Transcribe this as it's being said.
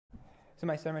So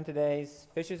my sermon today is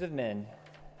fishers of men.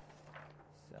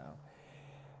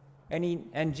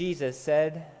 Jesus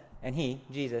said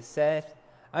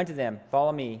unto them,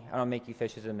 follow me, and I'll make you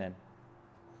fishers of men.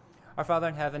 Our Father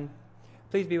in heaven,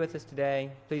 please be with us today.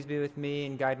 Please be with me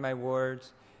and guide my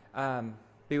words.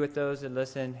 Be with those that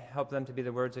listen. Help them to be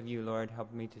the words of you, Lord.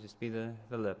 Help me to just be the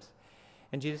lips.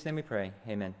 In Jesus' name we pray.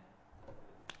 Amen.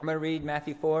 I'm going to read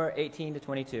Matthew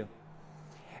 4:18-22.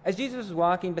 As Jesus was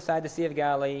walking beside the Sea of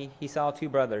Galilee, he saw two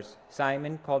brothers,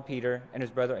 Simon, called Peter, and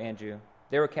his brother Andrew.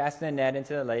 They were casting a net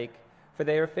into the lake, for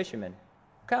they were fishermen.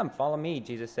 Come, follow me,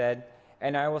 Jesus said,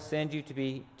 and I will send you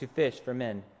to fish for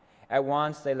men. At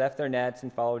once they left their nets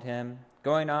and followed him.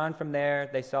 Going on from there,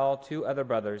 they saw two other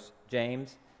brothers,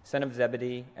 James, son of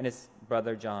Zebedee, and his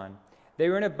brother John. They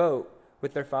were in a boat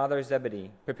with their father Zebedee,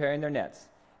 preparing their nets.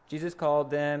 Jesus called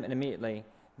them, and immediately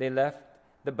they left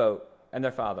the boat and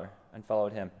their father and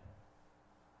followed him.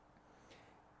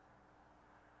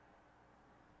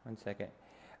 One second.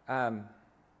 I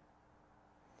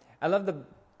love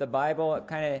the Bible. It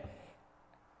kind of,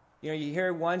 you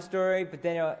hear one story, but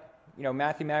then,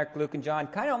 Matthew, Mark, Luke, and John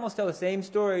kind of almost tell the same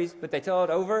stories, but they tell it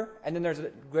over, and then there's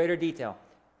greater detail.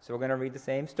 So we're going to read the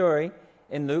same story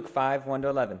in Luke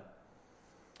 5:1-11.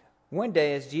 One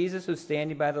day, as Jesus was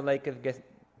standing by the lake of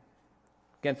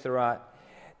Gennesaret,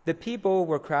 the people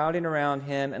were crowding around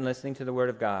him and listening to the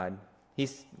word of God.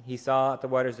 He saw at the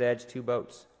water's edge two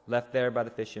boats, left there by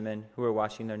the fishermen who were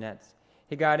washing their nets.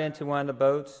 He got into one of the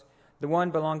boats. The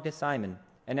one belonged to Simon,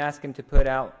 and asked him to put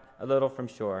out a little from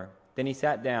shore. Then he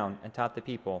sat down and taught the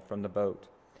people from the boat.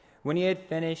 When he had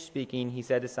finished speaking, he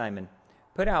said to Simon,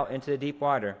 "Put out into the deep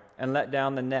water and let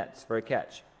down the nets for a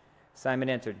catch." Simon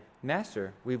answered,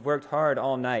 "Master, we've worked hard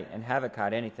all night and haven't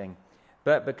caught anything.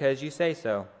 But because you say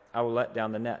so, I will let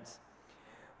down the nets."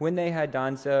 When they had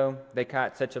done so, they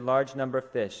caught such a large number of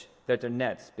fish that their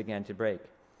nets began to break.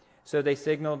 So they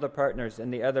signaled their partners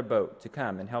in the other boat to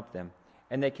come and help them.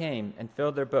 And they came and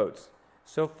filled their boats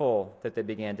so full that they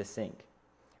began to sink.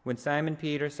 When Simon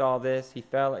Peter saw this, he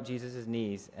fell at Jesus'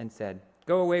 knees and said,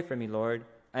 "Go away from me, Lord,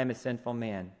 I am a sinful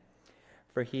man."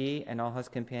 For he and all his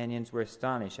companions were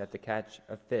astonished at the catch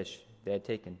of fish they had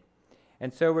taken.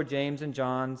 And so were James and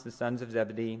John, the sons of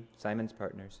Zebedee, Simon's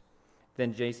partners.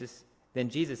 Then Jesus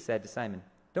said to Simon,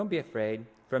 "Don't be afraid.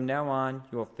 From now on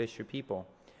you will fish for people."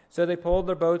 So they pulled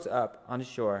their boats up on the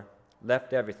shore,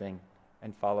 left everything,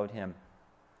 and followed him.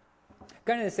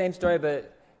 Kind of the same story,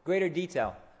 but greater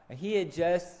detail. He had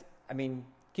can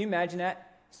you imagine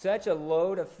that? Such a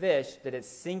load of fish that it's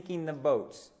sinking the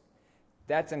boats.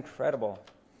 That's incredible.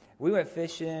 We went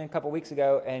fishing a couple weeks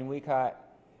ago, and we caught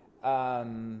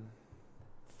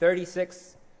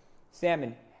 36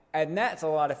 salmon, and that's a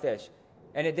lot of fish,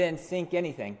 and it didn't sink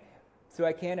anything. So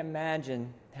I can't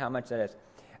imagine how much that is.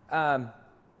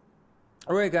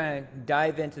 We're going to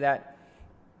dive into that.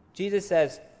 Jesus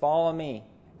says, "Follow me."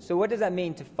 So what does that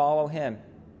mean to follow him?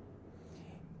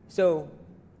 So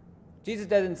Jesus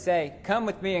doesn't say, "Come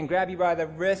with me," and grab you by the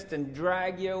wrist and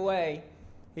drag you away.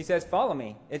 He says, "Follow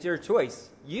me." It's your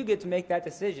choice. You get to make that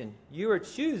decision. You are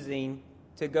choosing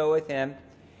to go with him,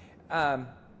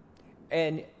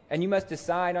 and you must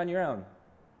decide on your own.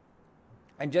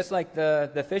 And just like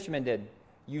the fishermen did,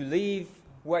 you leave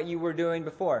what you were doing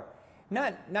before.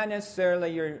 Not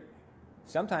necessarily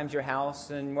sometimes your house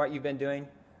and what you've been doing,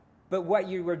 but what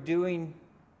you were doing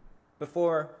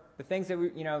before, the things that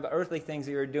the earthly things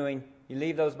that you were doing, you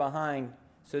leave those behind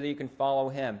so that you can follow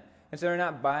him. And so they're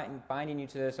not binding you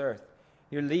to this earth.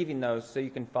 You're leaving those so you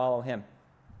can follow him.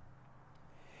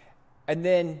 And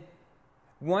then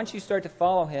once you start to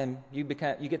follow him, you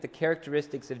get the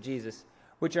characteristics of Jesus,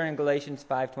 which are in Galatians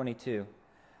 5:22.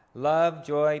 Love,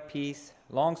 joy, peace,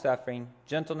 long-suffering,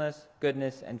 gentleness,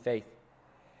 goodness, and faith.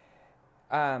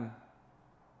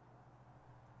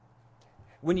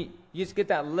 When you just get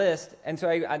that list, and so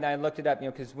I looked it up,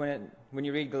 because when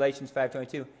you read Galatians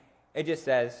 5:22, it just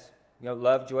says,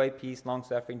 love, joy, peace,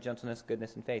 long-suffering, gentleness,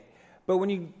 goodness, and faith. But when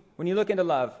you look into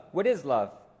love, what is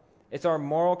love? It's our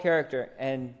moral character,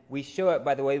 and we show it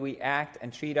by the way we act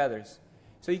and treat others.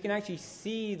 So you can actually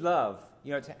see love.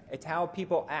 It's how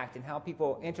people act and how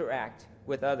people interact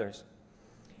with others.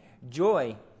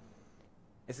 Joy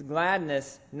is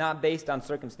gladness not based on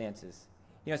circumstances.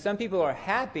 Some people are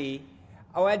happy.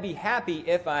 Oh, I'd be happy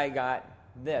if I got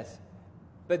this.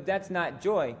 But that's not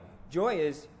joy. Joy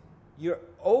is you're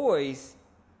always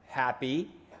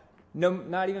happy,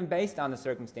 not even based on the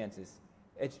circumstances.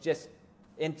 It's just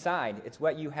inside. It's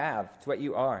what you have. It's what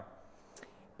you are.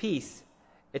 Peace.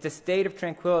 It's a state of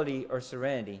tranquility or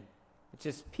serenity. It's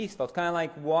just peaceful. It's kind of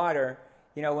like water,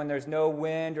 when there's no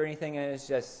wind or anything and it's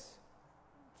just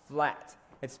flat.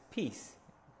 It's peace.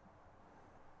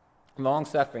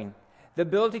 Long-suffering. The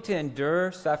ability to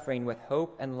endure suffering with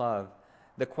hope and love.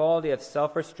 The quality of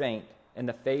self-restraint in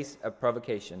the face of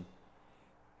provocation.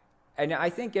 And I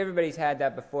think everybody's had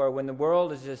that before, when the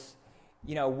world is just,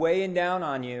 weighing down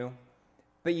on you,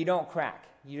 but you don't crack.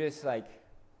 You just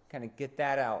kind of get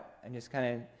that out and just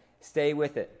kind of stay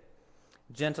with it.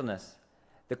 Gentleness.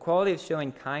 The quality of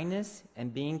showing kindness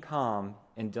and being calm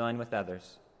in dealing with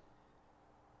others.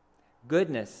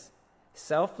 Goodness.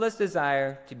 Selfless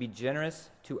desire to be generous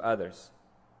to others.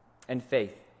 And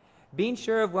faith. Being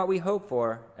sure of what we hope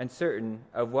for and certain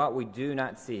of what we do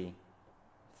not see.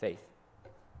 Faith.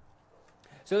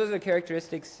 So those are the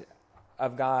characteristics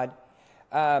of God.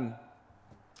 I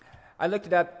looked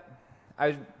it up.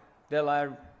 I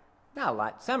did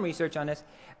some research on this.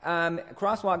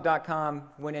 Crosswalk.com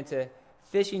went into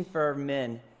fishing for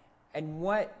men. And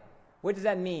what does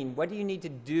that mean? What do you need to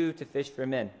do to fish for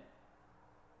men?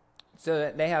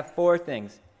 So they have 4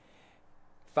 things.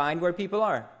 Find where people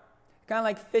are. Kind of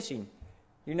like fishing.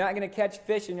 You're not going to catch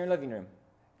fish in your living room.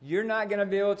 You're not going to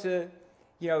be able to,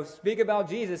 speak about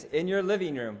Jesus in your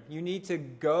living room. You need to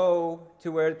go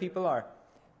to where the people are.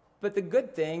 But the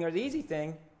good thing, or the easy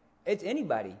thing, it's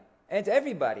anybody. And it's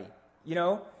everybody.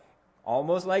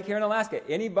 Almost like here in Alaska.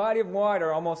 Any body of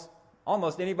water, almost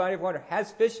any body of water,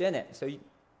 has fish in it. So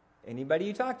anybody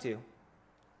you talk to,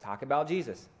 talk about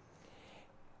Jesus.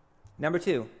 Number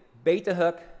 2, bait the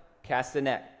hook, cast the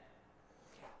net.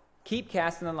 Keep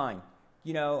casting the line.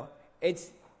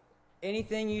 It's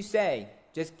anything you say,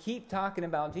 just keep talking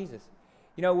about Jesus.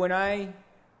 When I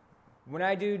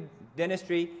do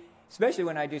dentistry, especially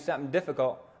when I do something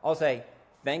difficult, I'll say,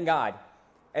 thank God.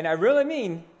 And I really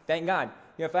mean, thank God.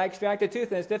 If I extract a tooth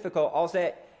and it's difficult, I'll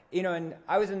say it. And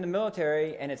I was in the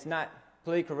military, and it's not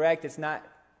politically correct, it's not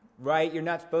right, you're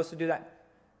not supposed to do that.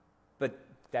 But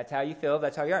that's how you feel,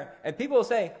 that's how you are. And people will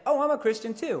say, oh, I'm a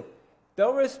Christian too.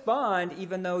 They'll respond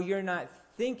even though you're not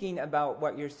thinking about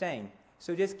what you're saying.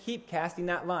 So just keep casting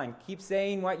that line. Keep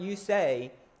saying what you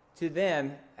say to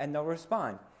them, and they'll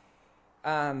respond.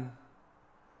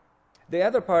 The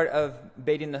other part of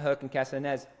baiting the hook and casting the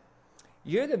net is,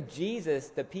 you're the Jesus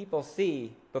that people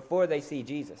see before they see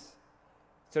Jesus.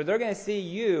 So they're going to see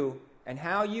you and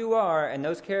how you are and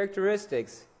those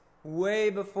characteristics way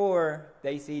before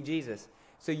they see Jesus.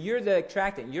 So you're the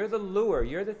attractant, you're the lure,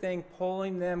 you're the thing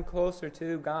pulling them closer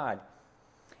to God.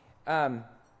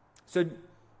 So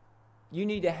you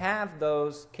need to have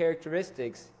those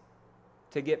characteristics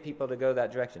to get people to go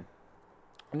that direction.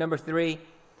 Number 3,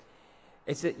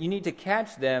 it's that you need to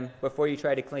catch them before you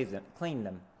try to clean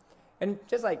them. And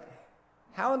just like,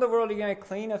 how in the world are you going to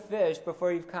clean a fish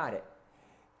before you've caught it?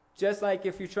 Just like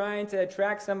if you're trying to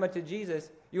attract someone to Jesus,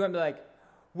 you want to be like,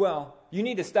 well, you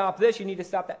need to stop this, you need to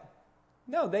stop that.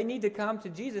 No, they need to come to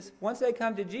Jesus. Once they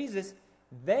come to Jesus,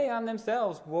 they on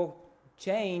themselves will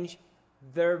change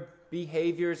their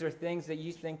behaviors or things that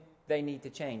you think they need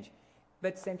to change. But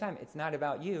at the same time, it's not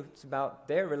about you. It's about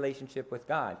their relationship with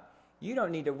God. You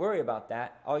don't need to worry about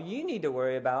that. All you need to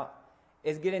worry about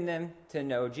is getting them to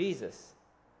know Jesus.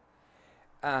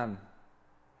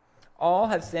 All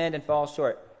have sinned and fall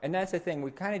short. And that's the thing.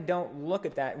 We kind of don't look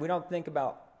at that. We don't think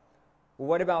about, well,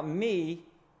 what about me?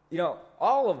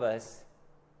 All of us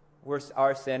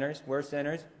are sinners. We're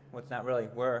sinners. Well, it's not really,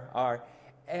 are.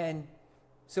 And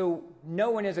so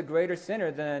no one is a greater sinner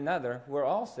than another. We're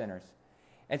all sinners.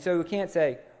 And so we can't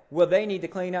say, well, they need to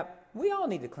clean up. We all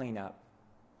need to clean up.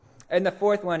 And the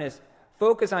 4th one is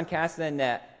focus on casting the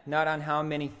net, not on how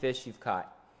many fish you've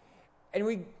caught. And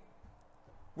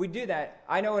we do that.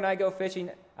 I know when I go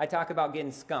fishing, I talk about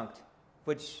getting skunked,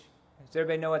 which, does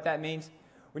everybody know what that means?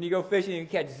 When you go fishing, you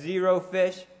catch 0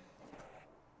 fish.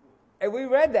 And we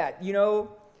read that,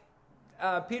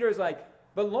 Peter's like,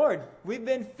 but Lord, we've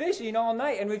been fishing all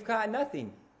night and we've caught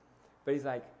nothing. But he's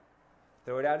like,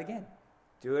 throw it out again.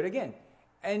 Do it again.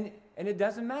 And it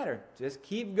doesn't matter. Just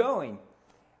keep going.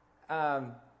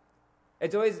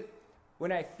 It's always,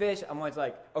 when I fish, I'm always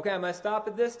like, okay, I'm going to stop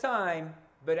at this time.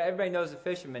 But everybody knows a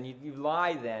fisherman. You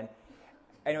lie then.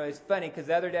 And it was funny because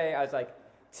the other day I was like,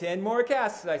 10 more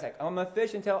casts. So I was like, I'm going to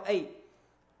fish until 8.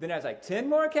 Then I was like, 10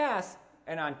 more casts.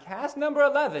 And on cast number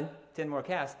 11, 10 more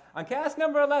casts. On cast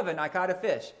number 11, I caught a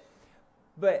fish.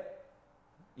 But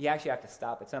you actually have to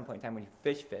stop at some point in time when you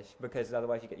fish, because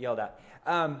otherwise you get yelled at.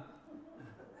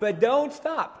 But don't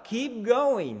stop. Keep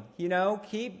going.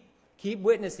 Keep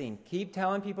witnessing. Keep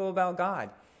telling people about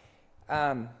God.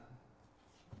 And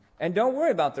don't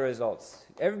worry about the results.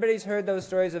 Everybody's heard those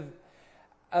stories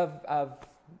of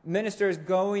ministers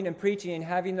going and preaching and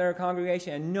having their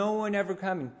congregation and no one ever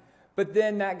coming. But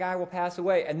then that guy will pass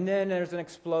away, and then there's an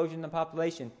explosion in the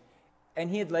population.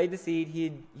 And he had laid the seed,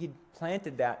 he'd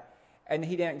planted that, and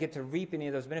he didn't get to reap any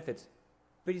of those benefits.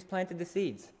 But he's planted the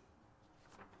seeds.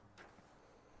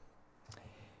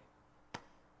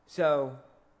 So,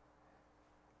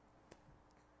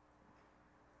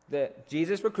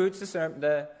 Jesus recruits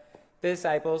the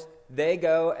disciples. They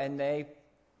go and they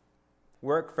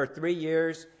work for 3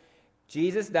 years.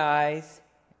 Jesus dies,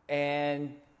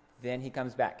 and then he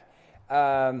comes back.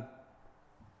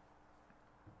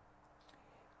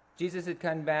 Jesus had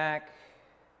come back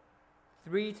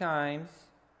 3 times,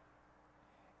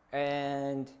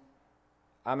 and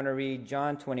I'm going to read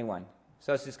John 21.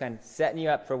 So it's just kind of setting you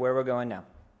up for where we're going now.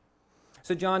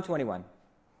 So John 21.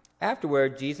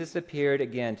 Afterward, Jesus appeared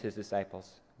again to his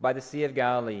disciples by the Sea of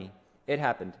Galilee. It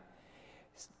happened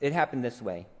this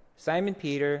way. Simon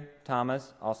Peter,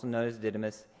 Thomas, also known as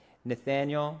Didymus,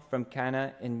 Nathanael from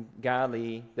Cana in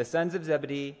Galilee, the sons of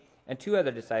Zebedee, and 2 other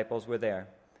disciples were there.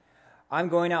 I'm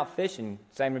going out fishing,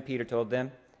 Simon Peter told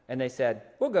them, and they said,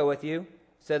 we'll go with you.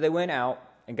 So they went out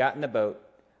and got in the boat,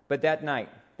 but that night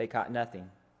they caught nothing.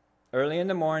 Early in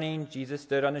the morning, Jesus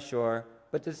stood on the shore,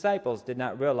 but the disciples did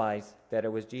not realize that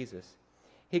it was Jesus.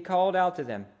 He called out to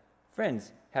them,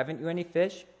 friends, haven't you any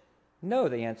fish? No,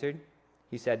 they answered.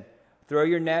 He said, throw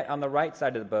your net on the right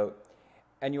side of the boat,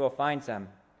 and you will find some.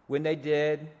 When they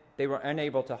did, they were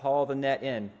unable to haul the net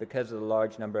in because of the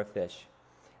large number of fish.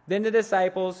 Then the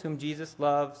disciples whom Jesus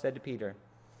loved said to Peter,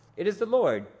 it is the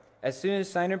Lord. As soon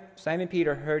as Simon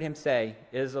Peter heard him say,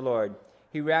 it is the Lord,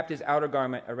 he wrapped his outer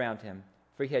garment around him,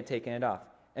 for he had taken it off,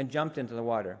 and jumped into the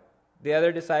water. The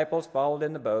other disciples followed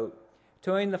in the boat,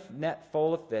 towing the net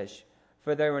full of fish,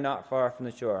 for they were not far from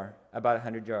the shore, about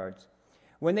 100 yards.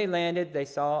 When they landed, they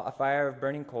saw a fire of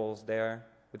burning coals there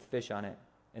with fish on it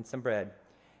and some bread.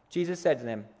 Jesus said to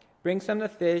them, bring some of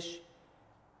the fish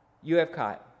you have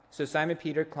caught. So Simon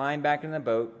Peter climbed back into the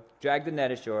boat, dragged the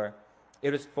net ashore.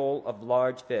 It was full of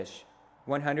large fish,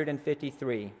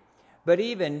 153. But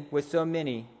even with so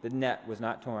many, the net was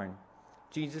not torn.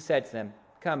 Jesus said to them,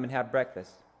 come and have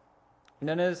breakfast.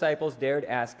 None of the disciples dared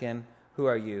ask him, who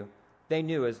are you? They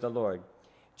knew it was the Lord.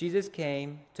 Jesus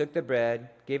came, took the bread,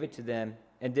 gave it to them,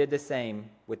 and did the same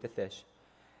with the fish.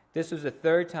 This was the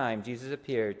 3rd time Jesus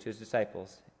appeared to his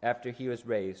disciples after he was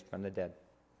raised from the dead.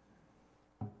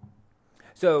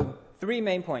 So, 3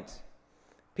 main points.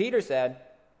 Peter said,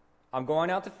 I'm going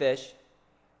out to fish,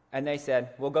 and they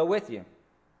said, we'll go with you.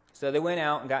 So they went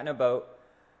out and got in a boat,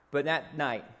 but that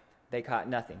night they caught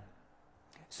nothing.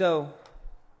 So,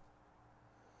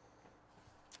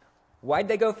 why'd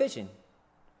they go fishing?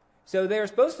 So they were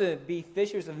supposed to be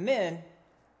fishers of men,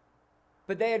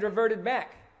 but they had reverted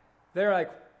back. They're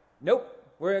like, nope,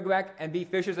 we're going to go back and be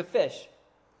fishers of fish.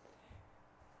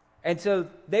 And so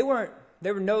they were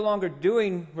no longer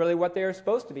doing really what they were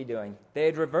supposed to be doing. They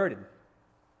had reverted.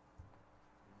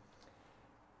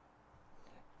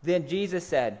 Then Jesus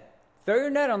said, throw your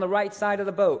net on the right side of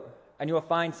the boat, and you will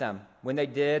find some. When they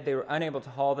did, they were unable to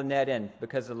haul the net in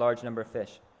because of the large number of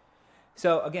fish.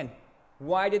 So again,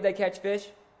 why did they catch fish?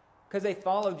 Because they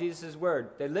followed Jesus'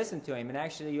 word. They listened to him and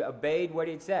actually obeyed what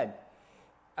he'd said.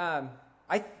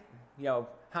 Hindsight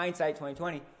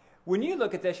 2020. When you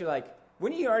look at this, you're like,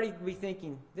 wouldn't you already be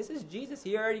thinking, this is Jesus.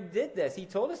 He already did this. He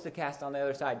told us to cast on the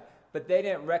other side. But they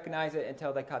didn't recognize it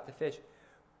until they caught the fish.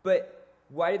 But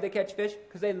why did they catch fish?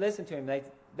 Because they listened to him.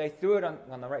 They threw it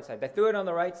on the right side. They threw it on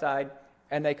the right side,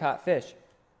 and they caught fish.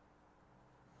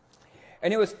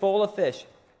 And it was full of fish.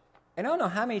 And I don't know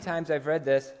how many times I've read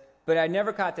this, but I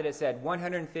never caught that it said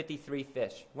 153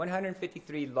 fish,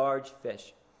 153 large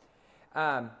fish.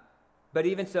 But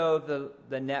even so,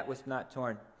 the net was not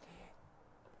torn.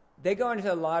 They go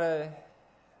into a lot of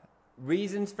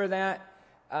reasons for that.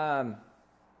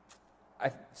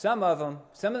 Some of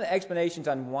the explanations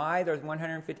on why there's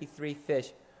 153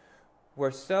 fish were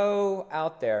so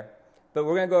out there, but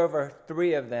we're going to go over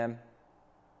 4 of them.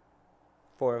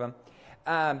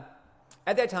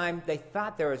 At that time, they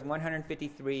thought there was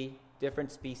 153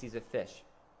 different species of fish.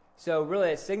 So really,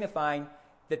 it's signifying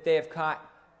that they have caught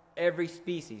every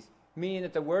species, meaning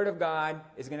that the word of God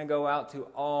is going to go out to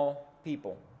all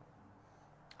people.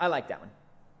 I like that one.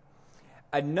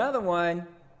 Another one,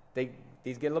 these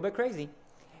get a little bit crazy,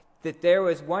 that there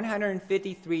was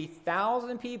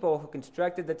 153,000 people who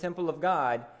constructed the temple of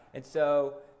God, and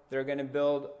so they're going to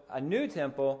build a new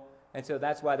temple, and so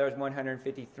that's why there's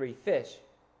 153 fish.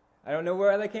 I don't know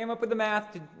where they came up with the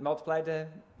math to multiply it to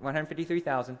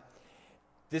 153,000.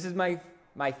 This is my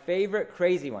favorite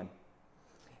crazy one.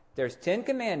 There's 10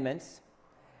 commandments,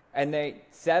 and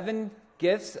 7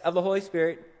 gifts of the Holy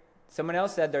Spirit. Someone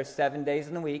else said there's 7 days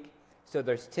in the week. So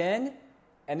there's 10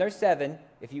 and there's 7.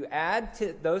 If you add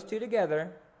those two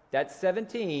together, that's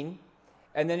 17.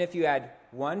 And then if you add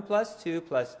 1 plus 2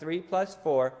 plus 3 plus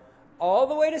 4, all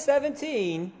the way to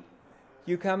 17,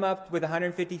 you come up with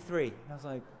 153. And I was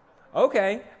like,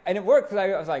 okay. And it worked.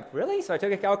 I was like, really? So I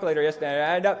took a calculator yesterday and I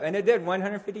added up, and it did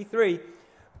 153.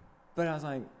 But I was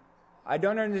like, I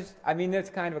don't understand. I mean, that's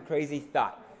kind of a crazy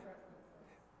thought.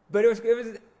 But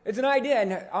it's an idea,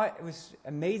 and it was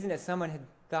amazing that someone had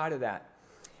thought of that.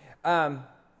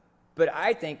 But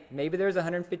I think maybe there's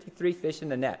 153 fish in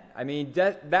the net. I mean,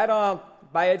 that all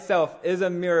by itself is a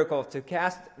miracle, to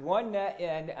cast one net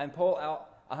in and pull out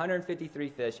 153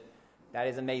 fish. That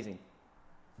is amazing.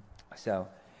 So,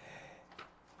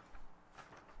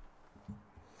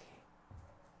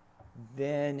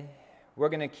 then we're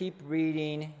going to keep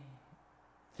reading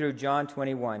through John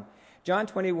 21. John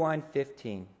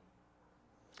 21:15.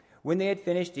 When they had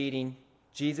finished eating,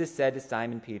 Jesus said to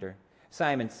Simon Peter,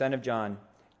 "Simon, son of John,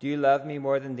 do you love me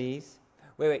more than these?"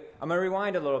 Wait. I'm going to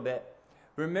rewind a little bit.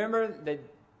 Remember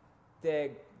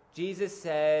that Jesus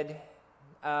said,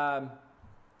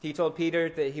 he told Peter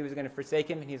that he was going to forsake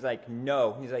him, and he's like,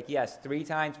 no. He's like, yes, 3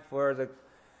 times before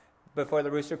the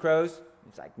rooster crows.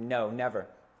 He's like, no, never.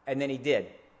 And then he did.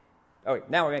 Okay,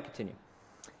 now we're going to continue.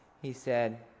 He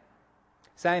said,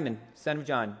 "Simon, son of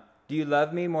John, do you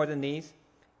love me more than these?"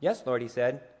 "Yes, Lord," he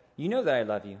said. "You know that I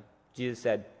love you." Jesus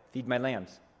said, "Feed my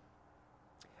lambs."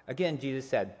 Again, Jesus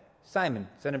said, "Simon,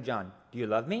 son of John, do you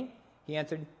love me?" He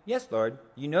answered, "Yes, Lord,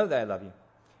 you know that I love you."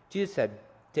 Jesus said,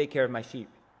 "Take care of my sheep."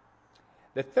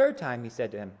 The 3rd time he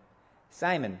said to him,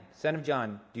 "Simon, son of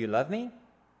John, do you love me?"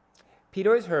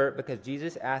 Peter was hurt because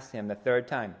Jesus asked him the 3rd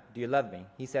time, "Do you love me?"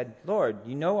 He said, "Lord,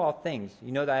 you know all things.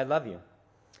 You know that I love you."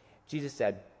 Jesus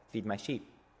said, "Feed my sheep.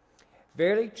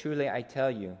 Verily, truly, I tell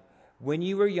you, when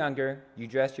you were younger, you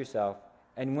dressed yourself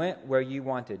and went where you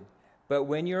wanted. But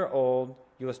when you are old,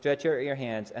 you will stretch out your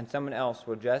hands, and someone else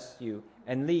will dress you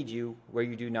and lead you where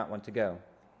you do not want to go."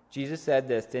 Jesus said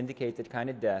this to indicate the kind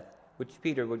of death which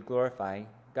Peter would glorify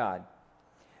God.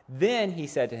 Then he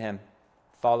said to him,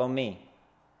 "Follow me."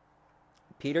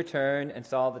 Peter turned and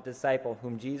saw the disciple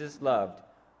whom Jesus loved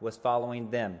was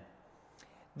following them.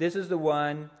 This was the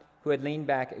one who had leaned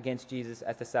back against Jesus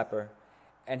at the supper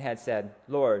and had said,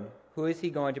 "Lord, who is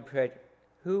going to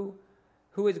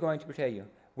betray you?"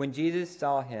 When Jesus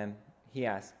saw him, he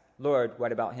asked, "Lord,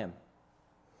 what about him?"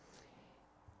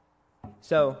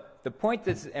 So the point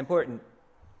that's important,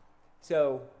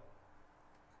 so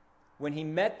when he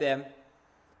met them,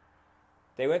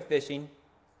 they went fishing.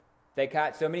 They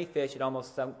caught so many fish it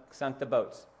almost sunk the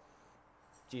boats.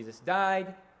 Jesus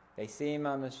died. They see him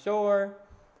on the shore.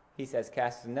 He says,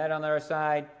 "Cast the net on the other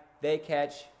side." They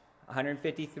catch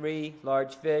 153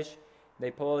 large fish.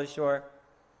 They pull ashore.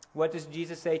 What does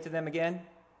Jesus say to them again?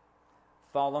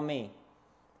 "Follow me."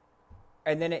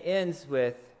 And then it ends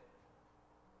with,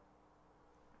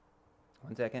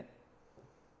 one second.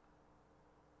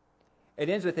 It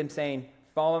ends with him saying,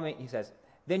 "Follow me." He says,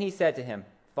 "Then he said to him,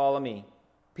 'Follow me.'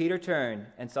 Peter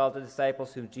turned and saw the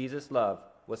disciples whom Jesus loved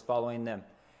was following them."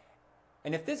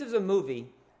 And if this was a movie,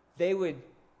 they would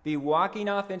be walking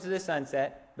off into the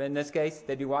sunset, but in this case,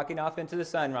 they'd be walking off into the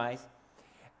sunrise.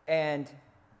 And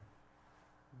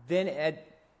then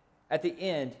at the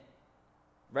end,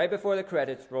 right before the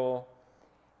credits roll,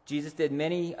 Jesus did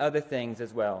many other things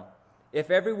as well. If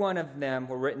every one of them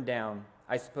were written down,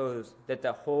 I suppose that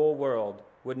the whole world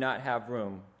would not have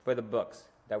room for the books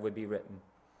that would be written.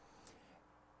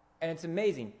 And it's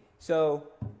amazing. So,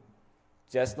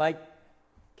 just like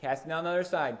casting on the other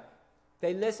side,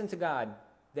 they listened to God.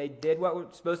 They did what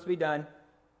was supposed to be done,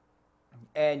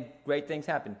 and great things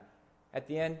happened. At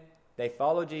the end, they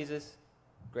followed Jesus.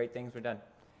 Great things were done.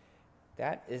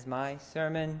 That is my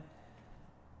sermon,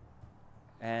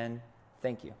 and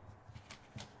thank you.